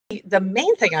the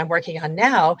main thing I'm working on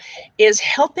now is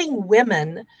helping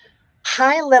women,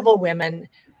 high-level women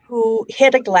who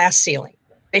hit a glass ceiling.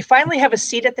 They finally have a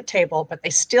seat at the table, but they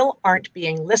still aren't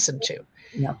being listened to.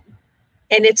 Yep.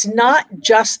 And it's not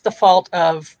just the fault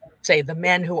of, say, the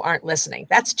men who aren't listening.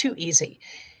 That's too easy.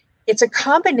 It's a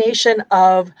combination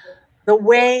of the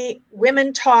way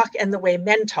women talk and the way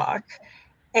men talk,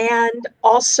 and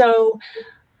also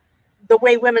the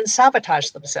way women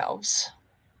sabotage themselves,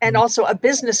 and also a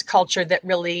business culture that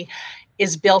really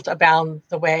is built around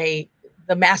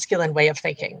the masculine way of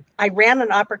thinking. I ran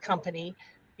an opera company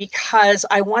because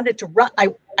I wanted to run,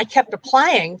 I kept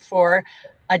applying for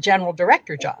a general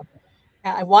director job.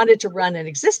 I wanted to run an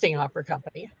existing opera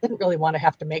company. I didn't really want to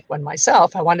have to make one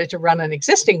myself. I wanted to run an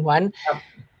existing one.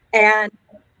 And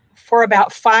for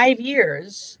about 5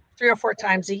 years, 3 or 4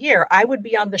 times a year, I would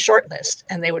be on the short list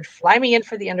and they would fly me in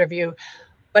for the interview,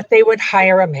 but they would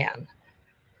hire a man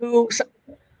who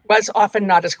was often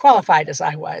not as qualified as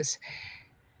I was.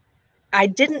 I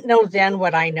didn't know then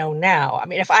what I know now. I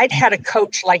mean, if I'd had a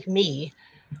coach like me,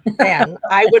 then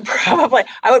I would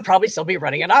probably still be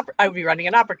running an opera. I would be running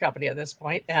an opera company at this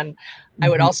point, and I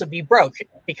would also be broke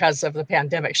because of the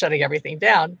pandemic shutting everything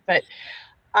down. But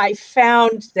I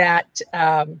found that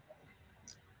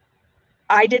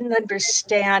I didn't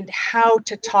understand how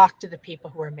to talk to the people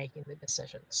who were making the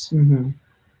decisions.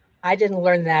 I didn't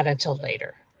learn that until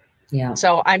later. Yeah.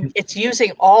 So it's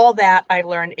using all that I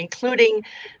learned, including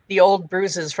the old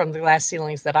bruises from the glass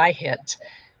ceilings that I hit,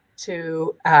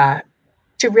 to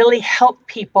really help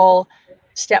people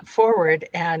step forward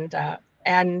and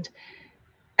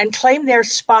claim their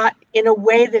spot in a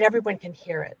way that everyone can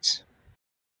hear it.